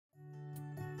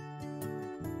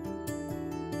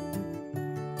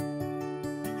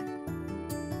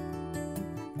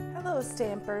Hello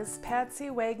Stampers,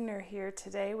 Patsy Waggoner here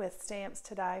today with Stamps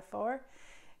to Die For,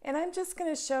 and I'm just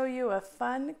going to show you a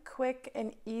fun, quick,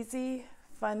 and easy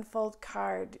fun fold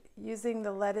card using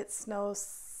the Let It Snow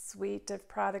suite of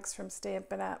products from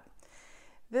Stampin' Up.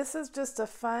 This is just a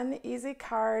fun, easy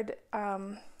card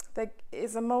that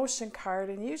is a motion card,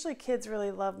 and usually kids really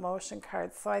love motion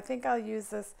cards, so I think I'll use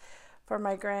this for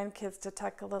my grandkids to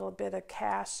tuck a little bit of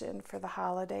cash in for the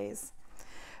holidays.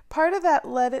 Part of that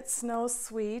Let It Snow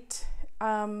suite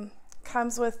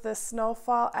comes with the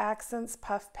Snowfall Accents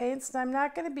Puff Paints, and I'm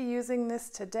not going to be using this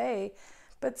today,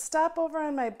 but stop over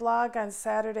on my blog on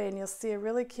Saturday and you'll see a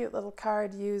really cute little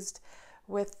card used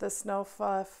with the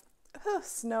Snowfall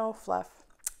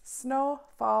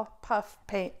Puff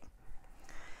Paint.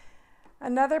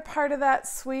 Another part of that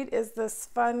suite is this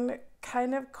fun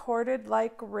kind of corded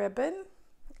like ribbon.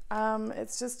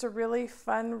 It's just a really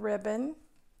fun ribbon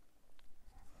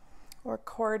or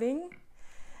cording,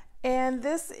 and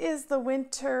this is the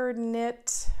winter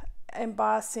knit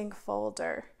embossing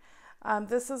folder.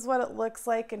 This is what it looks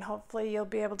like, and hopefully you'll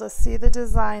be able to see the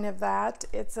design of that.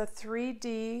 It's a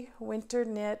 3D winter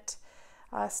knit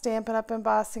Stampin' Up!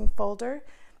 Embossing folder.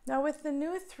 Now with the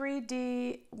new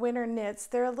 3D winter knits,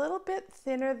 they're a little bit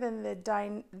thinner than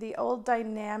the old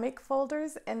dynamic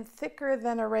folders and thicker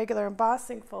than a regular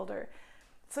embossing folder.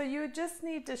 So you just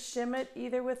need to shim it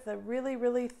either with a really,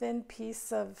 really thin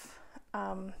piece of,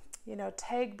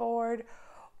 tag board,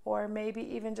 or maybe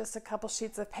even just a couple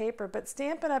sheets of paper. But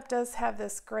Stampin' Up! Does have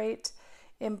this great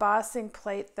embossing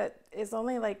plate that is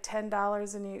only like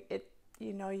 $10, and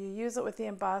you use it with the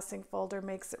embossing folder,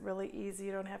 makes it really easy.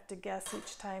 You don't have to guess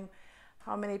each time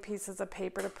how many pieces of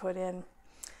paper to put in.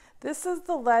 This is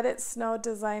the Let It Snow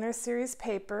Designer Series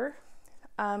paper.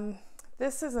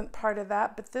 This isn't part of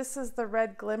that, but this is the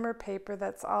red Glimmer paper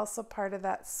that's also part of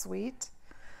that suite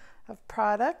of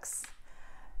products.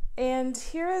 And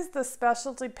here is the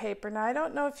specialty paper. Now I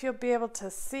don't know if you'll be able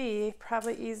to see,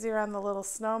 probably easier on the little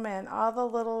snowman, all the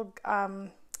little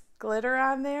glitter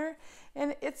on there.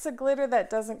 And it's a glitter that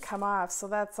doesn't come off, so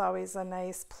that's always a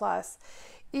nice plus.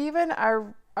 Even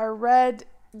our red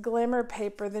Glimmer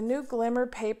paper, the new Glimmer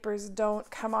papers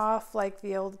don't come off like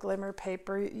the old Glimmer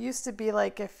paper. It used to be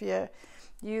like if you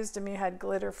used them, you had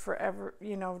glitter forever,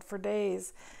 for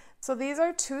days. So these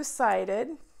are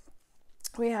two-sided.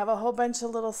 We have a whole bunch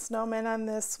of little snowmen on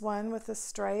this one with a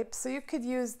stripe. So you could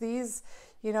use these,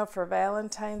 for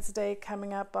Valentine's Day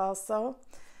coming up also.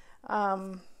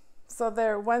 So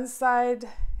they're one side,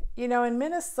 in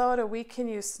Minnesota, we can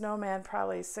use snowman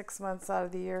probably 6 months out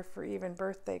of the year for even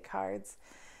birthday cards.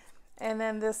 And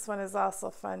then this one is also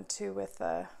fun too with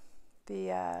the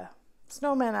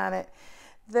snowman on it.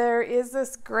 There is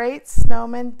this great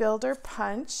snowman builder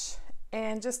punch,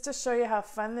 and just to show you how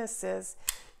fun this is,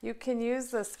 you can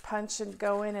use this punch and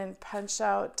go in and punch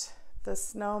out the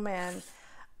snowman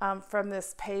from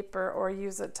this paper, or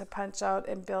use it to punch out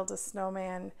and build a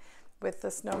snowman with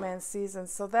the snowman season.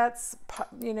 So that's,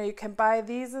 you can buy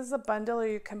these as a bundle, or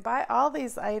you can buy all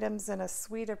these items in a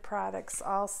suite of products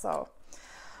also.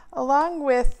 Along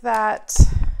with that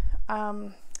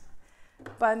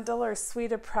bundle or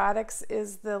suite of products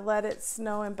is the Let It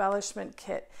Snow embellishment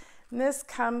kit. And this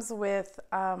comes with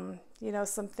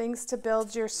some things to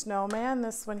build your snowman.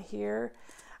 This one here,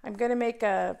 I'm going to make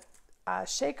a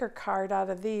shaker card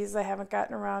out of these. I haven't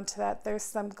gotten around to that. There's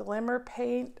some Glimmer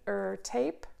paint or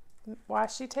tape,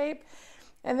 washi tape,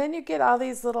 and then you get all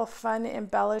these little fun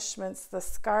embellishments. The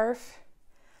scarf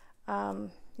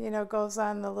goes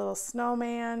on the little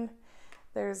snowman.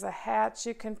 There's a hat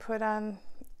you can put on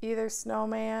either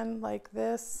snowman like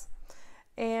this,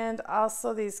 and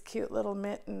also these cute little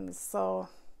mittens. So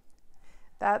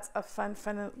that's a fun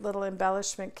little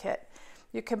embellishment kit.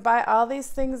 You can buy all these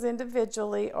things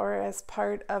individually or as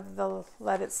part of the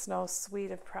Let It Snow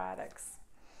suite of products.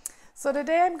 So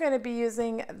today I'm going to be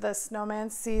using the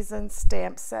Snowman Season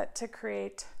stamp set to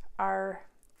create our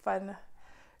fun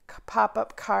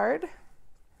pop-up card.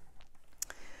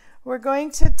 We're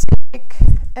going to take,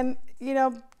 and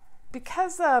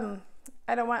because I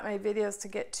don't want my videos to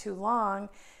get too long,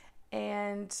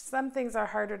 and some things are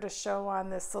harder to show on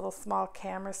this little small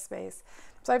camera space.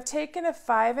 So I've taken a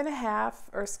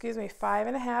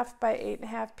 5.5 by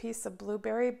 8.5 piece of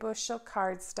blueberry bushel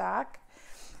cardstock,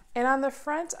 and on the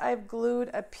front I've glued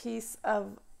a piece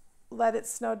of Let It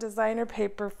Snow designer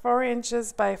paper 4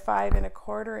 inches by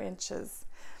 5.25 inches.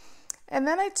 And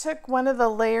then I took one of the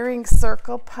layering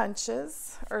circle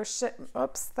punches,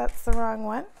 oops, that's the wrong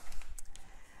one.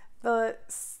 The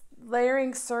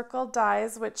layering circle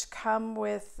dies, which come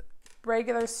with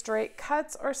regular straight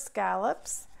cuts or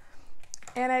scallops.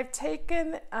 And I've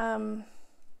taken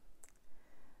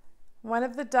one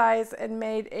of the dies and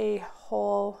made a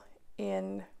hole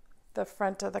in the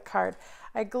front of the card.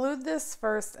 I glued this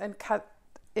first and cut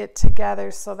it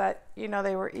together so that, you know,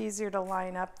 they were easier to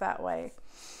line up that way.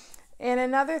 And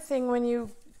another thing, when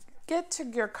you get to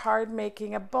your card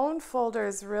making, a bone folder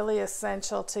is really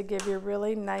essential to give you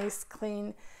really nice,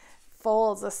 clean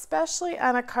folds, especially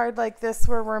on a card like this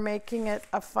where we're making it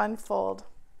a fun fold.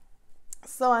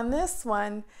 So on this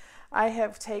one, I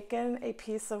have taken a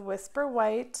piece of Whisper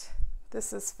White.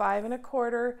 This is 5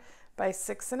 1/4 by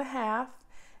 6 1/2,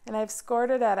 and I've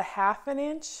scored it at 1/2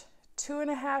 inch, 2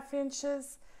 1/2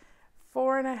 inches,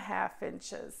 4 1/2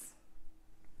 inches.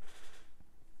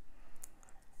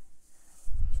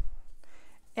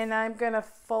 And I'm going to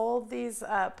fold these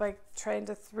up by trying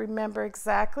to remember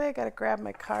exactly. I got to grab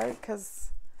my card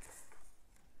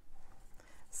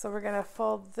so we're going to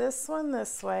fold this one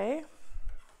this way.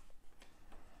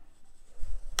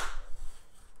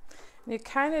 You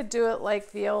kind of do it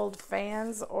like the old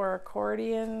fans or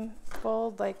accordion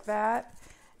fold, like that.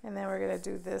 And then we're going to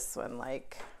do this one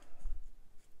like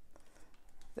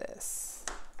this.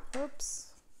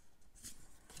 Oops.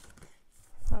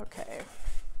 Okay.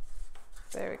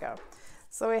 There we go.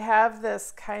 So we have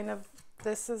this kind of,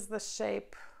 this is the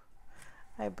shape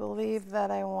I believe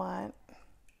that I want.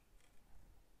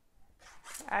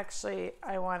 Actually,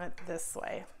 I want it this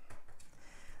way.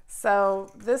 So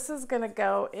this is going to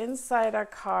go inside our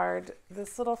card.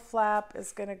 This little flap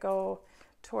is going to go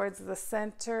towards the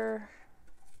center.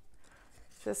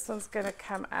 This one's going to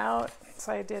come out.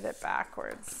 So I did it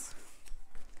backwards.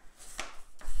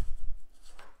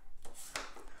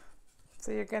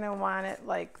 So you're going to want it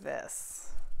like this.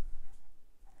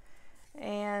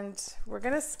 And we're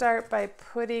going to start by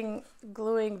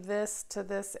gluing this to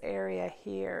this area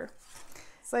here.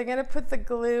 So I'm going to put the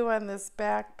glue on this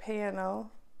back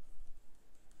panel.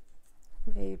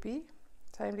 Maybe.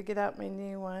 Time to get out my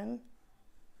new one.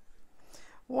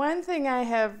 One thing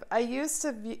I used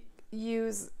to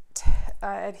use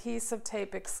adhesive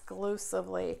tape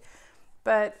exclusively,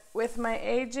 but with my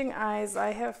aging eyes,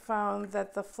 I have found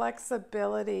that the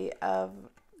flexibility of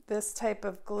this type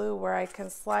of glue, where I can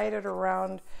slide it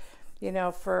around, you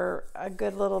know, for a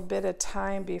good little bit of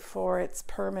time before it's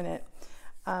permanent.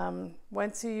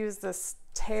 Once you use this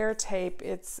tear tape,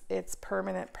 it's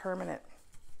permanent.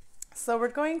 So we're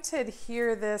going to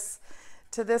adhere this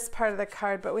to this part of the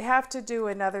card, but we have to do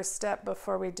another step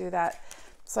before we do that.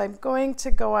 So I'm going to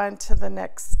go on to the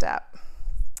next step.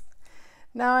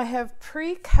 Now I have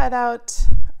pre-cut out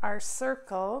our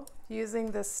circle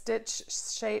using the stitch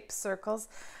shape circles.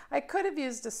 I could have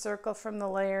used a circle from the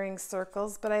layering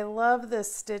circles, but I love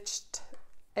this stitched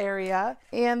area.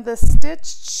 And the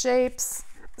stitched shapes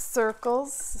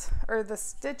circles, or the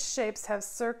stitch shapes, have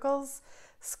circles,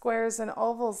 squares, and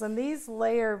ovals, and these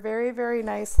layer very, very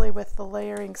nicely with the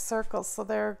layering circles, so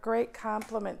they're a great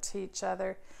complement to each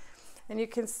other. And you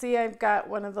can see I've got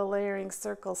one of the layering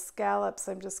circle scallops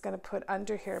I'm just going to put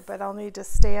under here, but I'll need to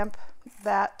stamp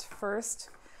that first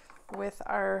with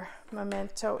our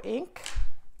Memento ink.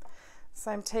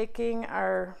 So I'm taking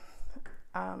our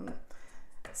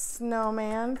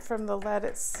Snowman from the Let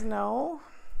It Snow,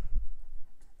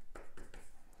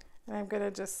 and I'm going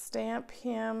to just stamp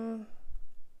him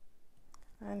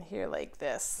on here like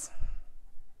this.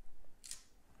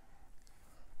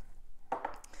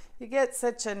 You get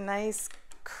such a nice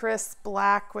crisp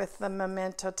black with the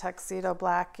Memento Tuxedo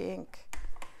black ink.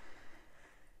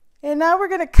 And now we're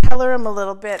going to color them a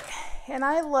little bit. And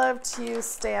I love to use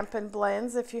Stampin'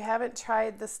 Blends. If you haven't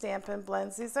tried the Stampin'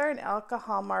 Blends, these are an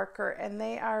alcohol marker, and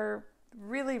they are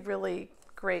really, really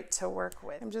great to work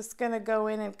with. I'm just going to go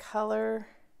in and color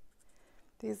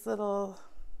these little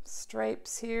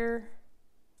stripes here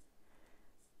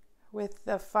with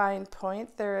the fine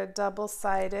point. They're a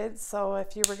double-sided, so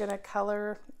if you were going to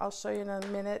color, I'll show you in a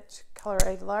minute, color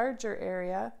a larger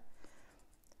area.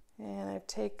 And I've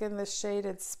taken the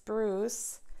shaded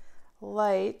Spruce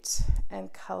light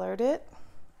and colored it.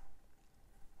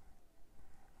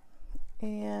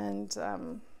 And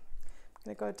I'm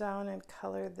going to go down and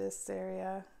color this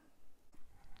area.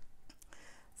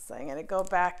 So I'm going to go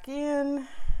back in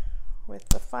with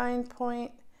the fine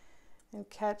point and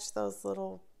catch those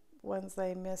little ones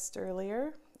I missed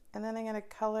earlier, and then I'm going to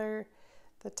color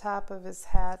the top of his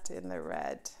hat in the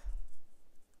red.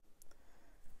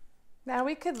 Now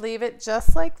we could leave it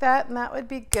just like that, and that would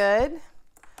be good,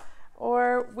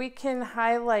 or we can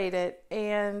highlight it.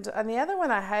 And on the other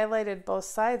one I highlighted both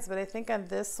sides, but I think on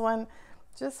this one,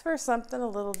 just for something a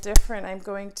little different, I'm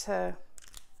going to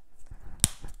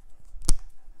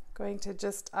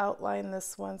just outline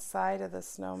this one side of the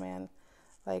snowman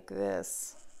like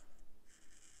this.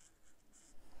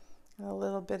 and a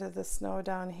little bit of the snow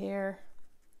down here.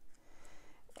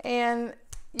 And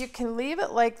you can leave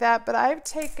it like that, but I've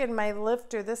taken my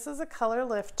lifter, this is a color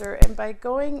lifter, and by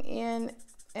going in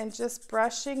and just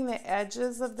brushing the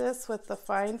edges of this with the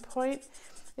fine point,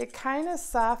 it kind of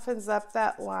softens up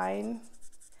that line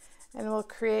and will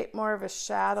create more of a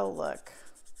shadow look.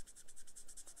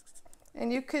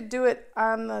 And you could do it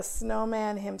on the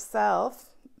snowman himself,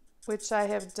 which I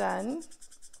have done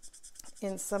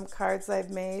in some cards I've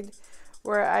made,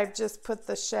 where I've just put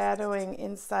the shadowing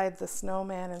inside the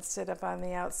snowman instead of on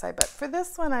the outside. But for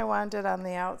this one, I wanted it on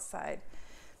the outside.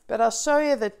 But I'll show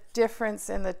you the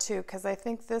difference in the two, because I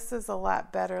think this is a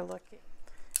lot better looking.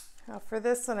 Now for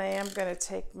this one, I am going to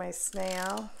take my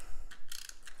snail,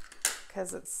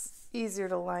 because it's easier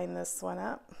to line this one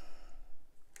up.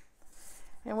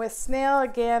 And with snail,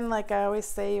 again, like I always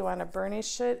say, you want to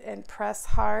burnish it and press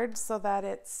hard so that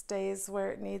it stays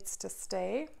where it needs to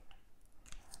stay.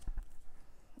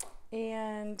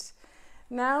 And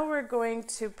now we're going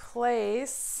to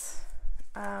place,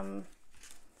 I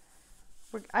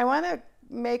want to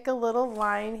make a little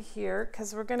line here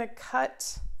because we're going to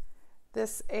cut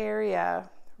this area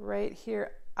right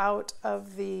here out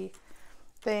of the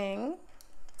thing.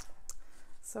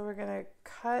 So we're going to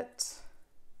cut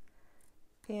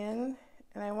in,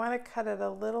 and I want to cut it a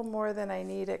little more than I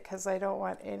need it because I don't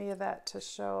want any of that to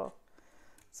show.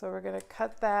 So we're going to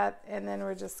cut that, and then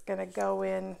we're just going to go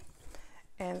in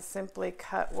and simply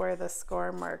cut where the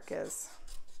score mark is.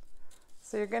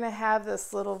 So you're going to have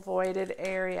this little voided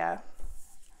area,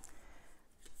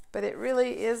 but it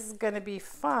really is going to be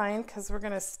fine because we're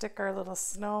going to stick our little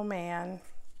snowman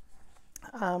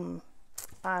on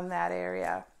that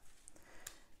area.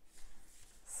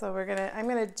 So I'm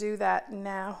going to do that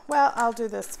now. Well, I'll do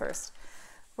this first.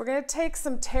 We're going to take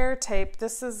some tear tape.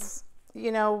 This is,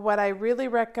 you know, what I really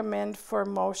recommend for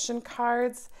motion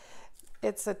cards.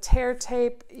 It's a tear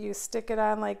tape. You stick it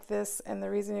on like this, and the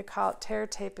reason you call it tear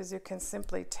tape is you can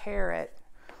simply tear it.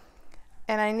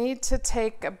 And I need to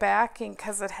take a backing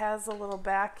because it has a little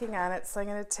backing on it. So I'm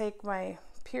going to take my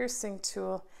piercing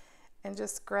tool and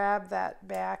just grab that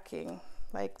backing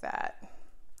like that.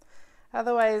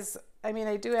 Otherwise, I mean,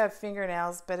 I do have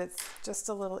fingernails, but it's just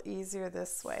a little easier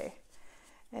this way.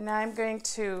 And now I'm going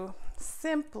to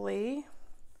simply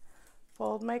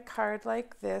fold my card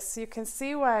like this. You can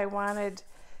see why I wanted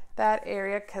that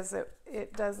area, because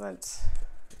it doesn't.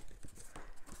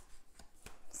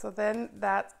 So then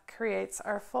that creates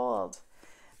our fold.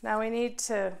 Now we need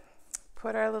to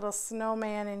put our little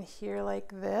snowman in here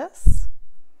like this.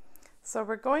 So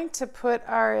we're going to put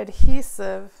our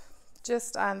adhesive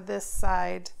just on this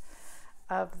side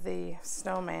of the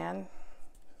snowman.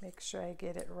 Make sure I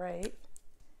get it right.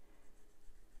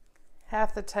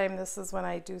 Half the time this is when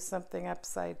I do something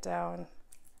upside down.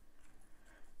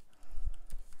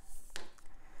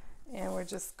 And we're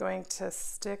just going to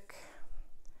stick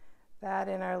that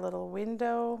in our little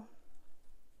window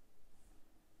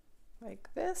like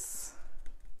this.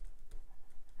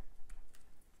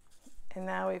 And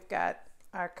now we've got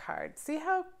our card. See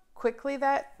how quickly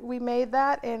that we made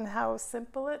that and how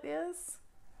simple it is?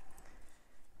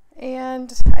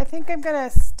 And I think I'm going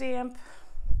to stamp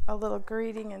a little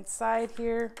greeting inside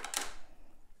here.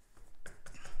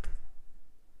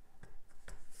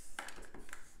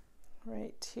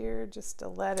 Right here, just to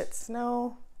let it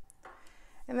snow.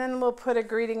 And then we'll put a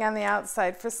greeting on the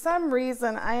outside. For some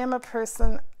reason, I am a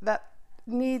person that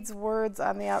needs words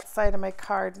on the outside of my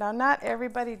card. Now, not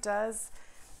everybody does,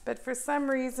 but for some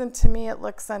reason, to me, it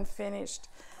looks unfinished.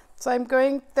 So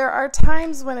there are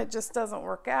times when it just doesn't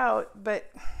work out,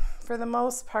 but for the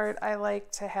most part, I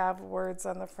like to have words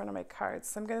on the front of my cards.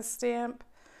 So I'm going to stamp,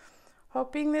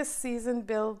 hoping this season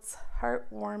builds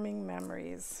heartwarming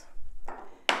memories.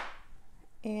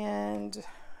 And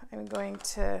I'm going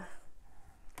to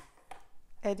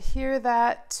adhere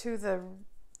that to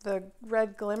the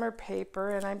red Glimmer paper,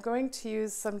 and I'm going to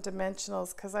use some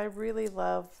dimensionals because I really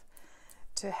love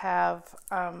to have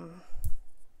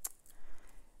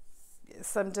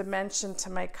some dimension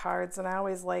to my cards, and I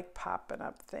always like popping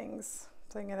up things.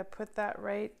 So I'm going to put that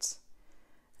right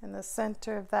in the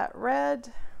center of that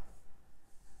red,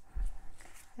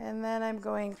 and then I'm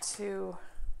going to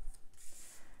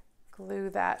glue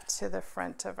that to the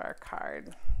front of our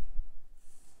card.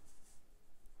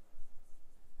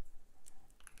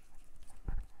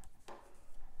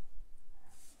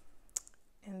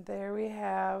 And there we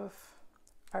have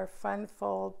our Fun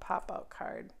Fold pop-out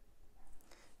card.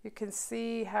 You can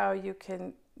see how you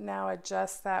can now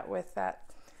adjust that with that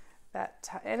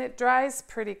and it dries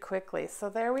pretty quickly. So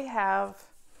there we have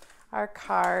our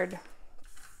card.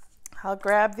 I'll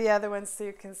grab the other one so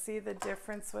you can see the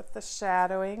difference with the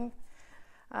shadowing.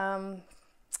 And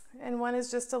one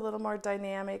is just a little more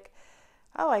dynamic.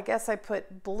 Oh, I guess I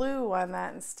put blue on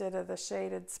that instead of the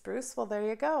shaded spruce. Well, there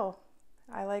you go.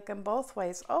 I like them both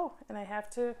ways. Oh, and I have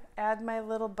to add my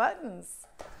little buttons.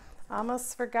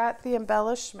 Almost forgot the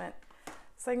embellishment.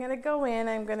 So I'm going to go in,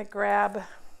 I'm going to grab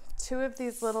 2 of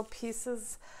these little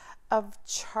pieces of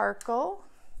charcoal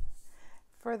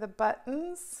for the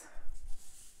buttons,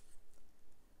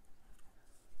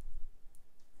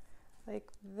 like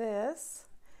this.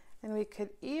 And we could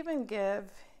even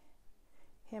give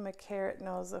him a carrot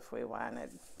nose if we wanted.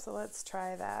 So let's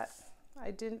try that. I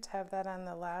didn't have that on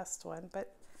the last one,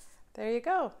 but there you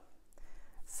go.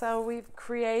 So we've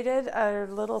created a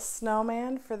little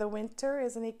snowman for the winter.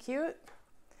 Isn't he cute?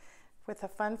 With a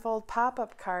fun fold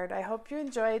pop-up card. I hope you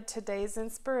enjoyed today's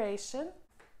inspiration.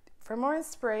 For more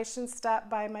inspiration, stop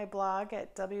by my blog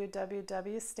at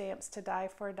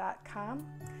www.stampstodiefor.com.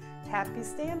 Happy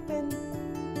stampin'!